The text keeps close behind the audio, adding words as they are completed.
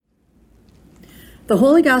The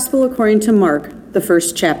Holy Gospel according to Mark, the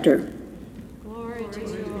first chapter. Glory to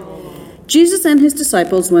you, Lord. Jesus and his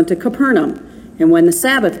disciples went to Capernaum, and when the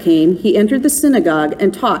Sabbath came, he entered the synagogue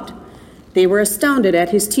and taught. They were astounded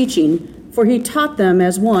at his teaching, for he taught them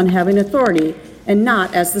as one having authority, and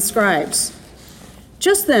not as the scribes.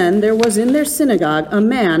 Just then there was in their synagogue a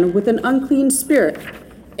man with an unclean spirit,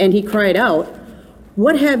 and he cried out,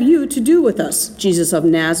 "What have you to do with us, Jesus of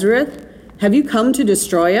Nazareth? Have you come to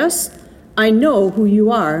destroy us? I know who you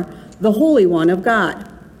are, the Holy One of God."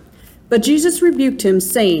 But Jesus rebuked him,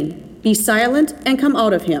 saying, "Be silent and come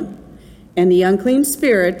out of him." And the unclean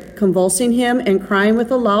spirit, convulsing him and crying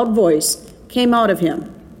with a loud voice, came out of him.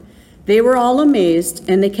 They were all amazed,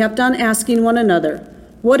 and they kept on asking one another,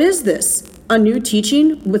 "What is this? A new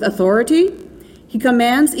teaching with authority? He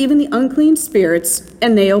commands even the unclean spirits,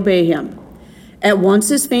 and they obey him." At once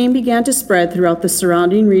his fame began to spread throughout the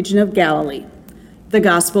surrounding region of Galilee. The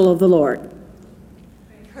Gospel of the Lord.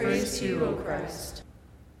 Praise to you, O Christ.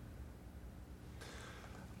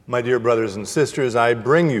 My dear brothers and sisters, I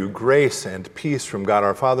bring you grace and peace from God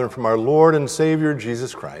our Father and from our Lord and Savior,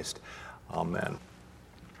 Jesus Christ. Amen.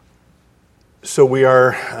 So we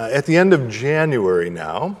are at the end of January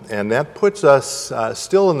now, and that puts us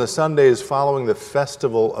still in the Sundays following the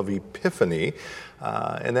festival of Epiphany,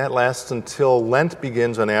 and that lasts until Lent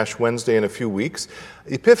begins on Ash Wednesday in a few weeks.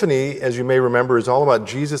 Epiphany, as you may remember, is all about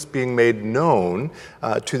Jesus being made known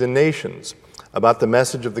to the nations, about the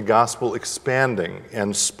message of the gospel expanding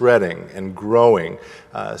and spreading and growing,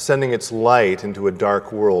 sending its light into a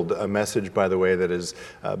dark world, a message, by the way, that is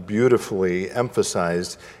beautifully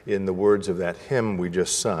emphasized in the words of that hymn we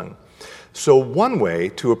just sung. So one way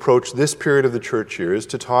to approach this period of the church year is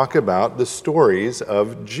to talk about the stories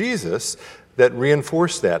of Jesus that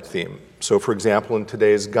reinforce that theme. So, for example, in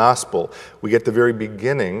today's gospel, we get the very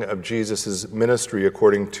beginning of Jesus' ministry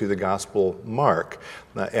according to the gospel Mark.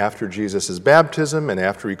 After Jesus' baptism and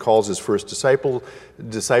after he calls his first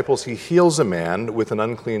disciples, he heals a man with an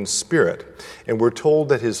unclean spirit. And we're told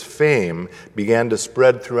that his fame began to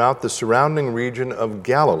spread throughout the surrounding region of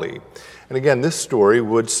Galilee. And again, this story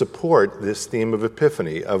would support this theme of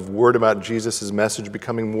Epiphany, of word about Jesus' message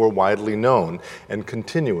becoming more widely known and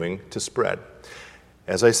continuing to spread.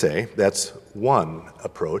 As I say, that's one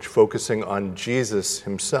approach, focusing on Jesus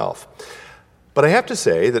himself. But I have to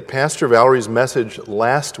say that Pastor Valerie's message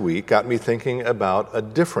last week got me thinking about a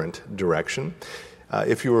different direction.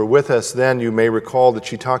 If you were with us then, you may recall that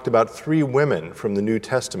she talked about three women from the New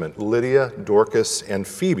Testament, Lydia, Dorcas, and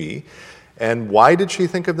Phoebe. And why did she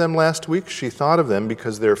think of them last week? She thought of them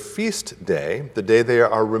because their feast day, the day they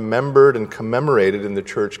are remembered and commemorated in the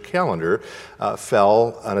church calendar,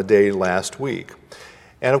 fell on a day last week.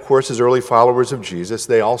 And of course, as early followers of Jesus,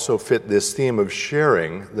 they also fit this theme of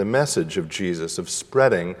sharing the message of Jesus, of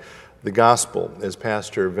spreading the gospel. As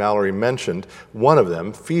Pastor Valerie mentioned, one of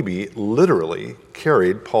them, Phoebe, literally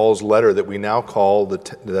carried Paul's letter that we now call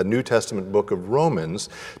the New Testament book of Romans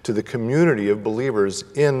to the community of believers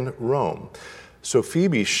in Rome. So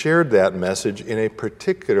Phoebe shared that message in a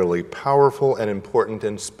particularly powerful and important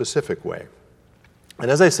and specific way. And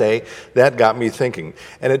as I say, that got me thinking.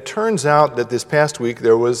 And it turns out that this past week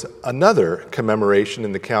there was another commemoration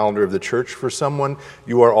in the calendar of the church for someone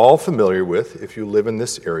you are all familiar with if you live in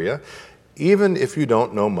this area, even if you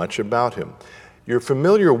don't know much about him. You're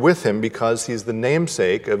familiar with him because he's the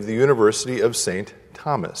namesake of the University of St.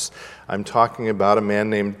 Thomas. I'm talking about a man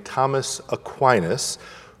named Thomas Aquinas,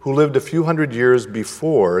 who lived a few hundred years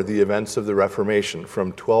before the events of the Reformation, from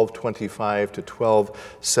 1225 to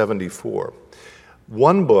 1274.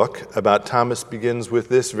 One book about Thomas begins with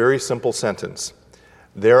this very simple sentence: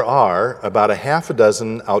 there are about a half a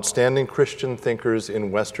dozen outstanding Christian thinkers in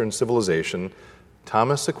Western civilization.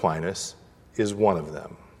 Thomas Aquinas is one of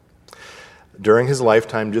them. During his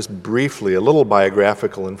lifetime, just briefly, a little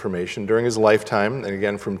biographical information, during his lifetime, and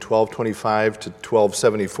again from 1225 to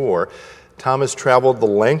 1274, Thomas traveled the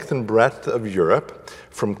length and breadth of Europe,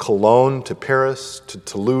 from Cologne to Paris, to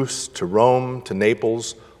Toulouse, to Rome, to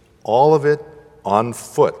Naples, all of it on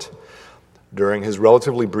foot. During his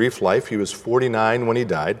relatively brief life, he was 49 when he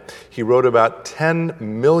died. He wrote about 10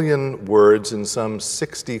 million words in some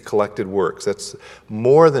 60 collected works. That's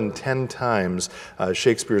more than 10 times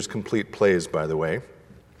Shakespeare's complete plays, by the way.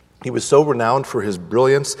 He was so renowned for his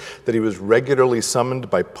brilliance that he was regularly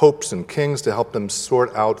summoned by popes and kings to help them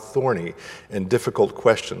sort out thorny and difficult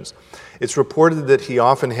questions. It's reported that he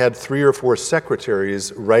often had 3 or 4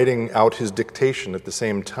 secretaries writing out his dictation at the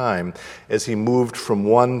same time as he moved from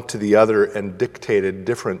one to the other and dictated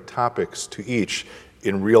different topics to each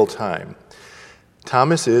in real time.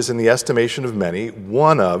 Thomas is, in the estimation of many,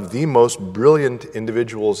 one of the most brilliant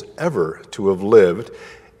individuals ever to have lived,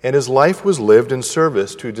 and his life was lived in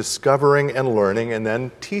service to discovering and learning and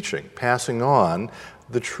then teaching, passing on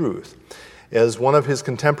the truth. As one of his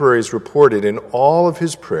contemporaries reported, in all of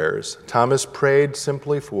his prayers, Thomas prayed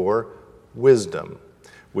simply for wisdom,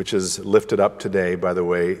 which is lifted up today, by the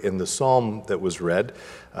way, in the psalm that was read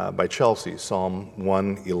by Chelsea, Psalm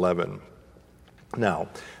 111. Now,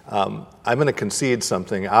 I'm going to concede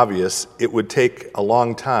something obvious. It would take a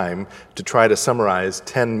long time to try to summarize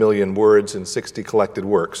 10 million words in 60 collected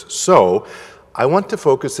works. So, I want to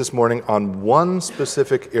focus this morning on one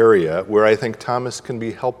specific area where I think Thomas can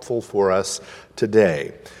be helpful for us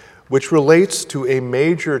today, which relates to a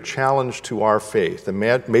major challenge to our faith, a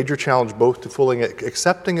major challenge both to fully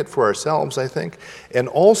accepting it for ourselves, I think, and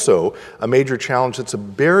also a major challenge that's a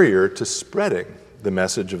barrier to spreading the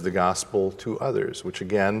message of the gospel to others, which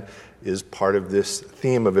again is part of this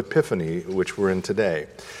theme of Epiphany, which we're in today.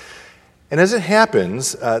 And as it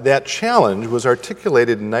happens, that challenge was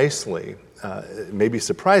articulated nicely, maybe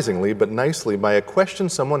surprisingly, but nicely, by a question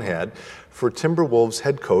someone had for Timberwolves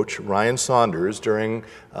head coach Ryan Saunders during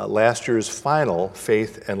last year's final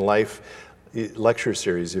Faith and Life lecture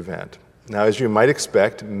series event. Now, as you might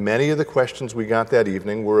expect, many of the questions we got that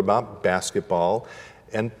evening were about basketball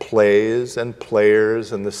and plays and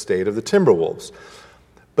players and the state of the Timberwolves.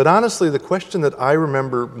 But honestly, the question that I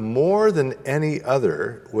remember more than any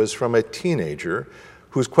other was from a teenager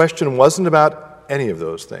whose question wasn't about any of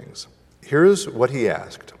those things. Here's what he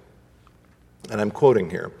asked, and I'm quoting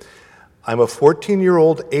here. "I'm a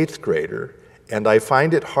 14-year-old 8th grader, and I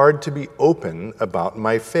find it hard to be open about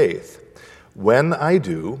my faith. When I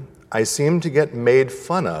do, I seem to get made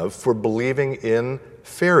fun of for believing in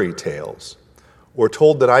fairy tales, or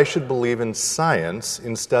told that I should believe in science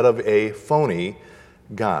instead of a phony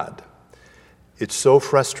God. It's so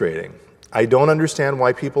frustrating. I don't understand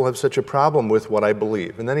why people have such a problem with what I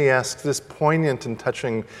believe." And then he asks this poignant and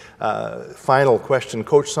touching final question,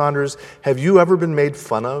 "Coach Saunders, have you ever been made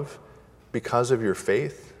fun of because of your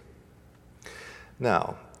faith?"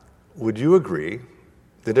 Now, would you agree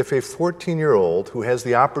that if a 14-year-old who has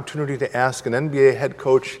the opportunity to ask an NBA head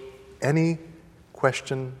coach any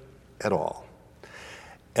question at all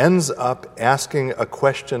ends up asking a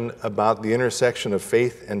question about the intersection of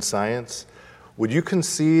faith and science, would you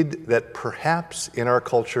concede that perhaps in our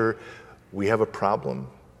culture we have a problem?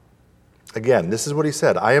 Again, this is what he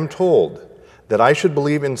said. "I am told that I should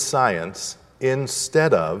believe in science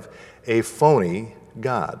instead of a phony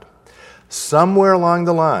God." Somewhere along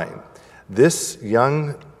the line, this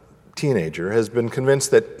young teenager has been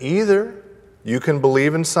convinced that either you can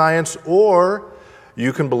believe in science or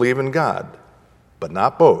you can believe in God, but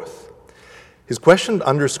not both. His question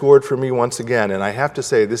underscored for me once again, and I have to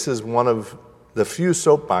say this is one of the few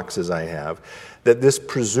soapboxes I have, that this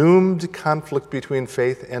presumed conflict between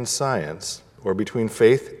faith and science, or between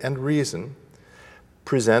faith and reason,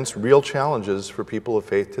 presents real challenges for people of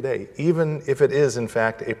faith today, even if it is, in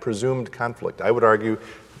fact, a presumed conflict. I would argue,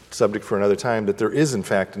 subject for another time, that there is, in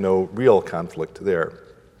fact, no real conflict there.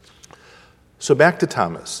 So back to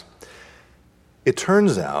Thomas. It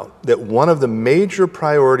turns out that one of the major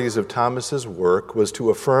priorities of Thomas's work was to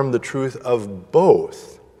affirm the truth of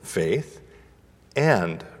both faith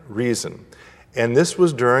and reason. And this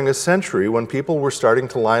was during a century when people were starting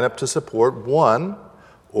to line up to support one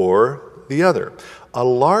or the other. A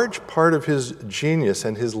large part of his genius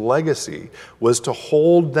and his legacy was to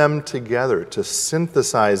hold them together, to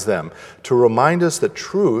synthesize them, to remind us that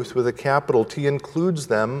truth with a capital T includes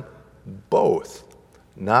them both.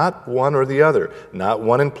 Not one or the other, not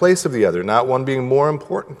one in place of the other, not one being more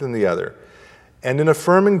important than the other. And in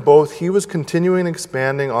affirming both, he was continuing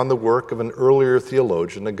expanding on the work of an earlier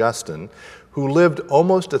theologian, Augustine, who lived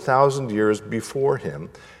almost 1,000 years before him,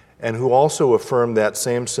 and who also affirmed that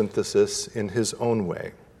same synthesis in his own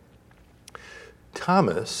way.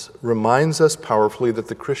 Thomas reminds us powerfully that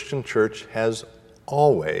the Christian church has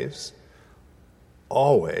always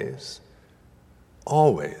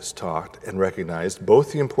taught and recognized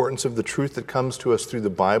both the importance of the truth that comes to us through the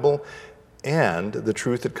Bible and the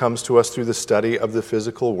truth that comes to us through the study of the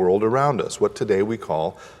physical world around us, what today we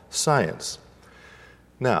call science.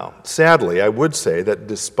 Now, sadly, I would say that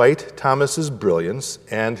despite Thomas's brilliance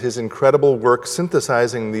and his incredible work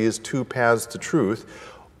synthesizing these two paths to truth,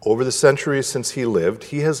 over the centuries since he lived,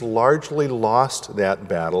 he has largely lost that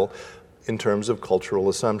battle in terms of cultural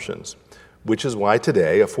assumptions, which is why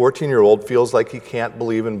today a 14-year-old feels like he can't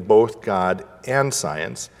believe in both God and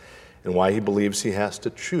science, and why he believes he has to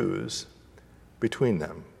choose between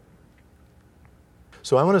them.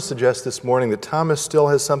 So I want to suggest this morning that Thomas still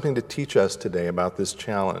has something to teach us today about this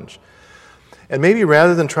challenge. And maybe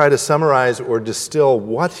rather than try to summarize or distill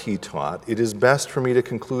what he taught, it is best for me to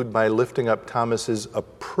conclude by lifting up Thomas's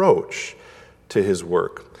approach to his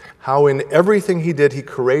work. How in everything he did, he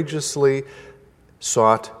courageously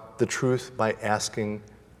sought the truth by asking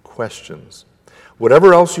questions.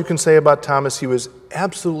 Whatever else you can say about Thomas, he was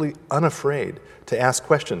absolutely unafraid to ask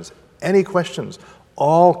questions. Any questions,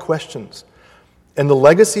 all questions. And the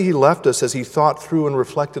legacy he left us as he thought through and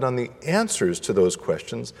reflected on the answers to those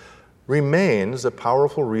questions remains a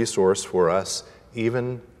powerful resource for us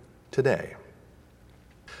even today.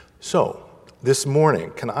 So, this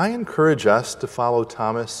morning, can I encourage us to follow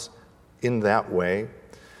Thomas in that way?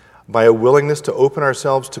 By a willingness to open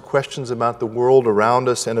ourselves to questions about the world around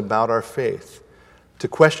us and about our faith. To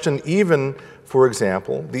question even, for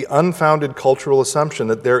example, the unfounded cultural assumption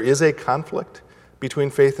that there is a conflict between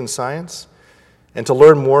faith and science, and to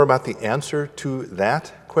learn more about the answer to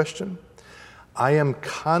that question. I am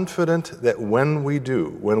confident that when we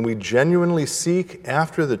do, when we genuinely seek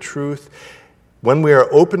after the truth, when we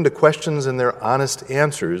are open to questions and their honest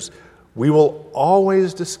answers, we will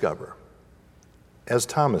always discover, as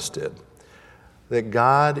Thomas did, that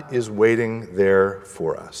God is waiting there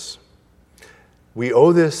for us. We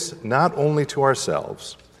owe this not only to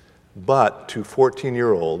ourselves, but to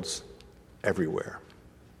 14-year-olds everywhere.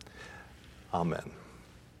 Amen.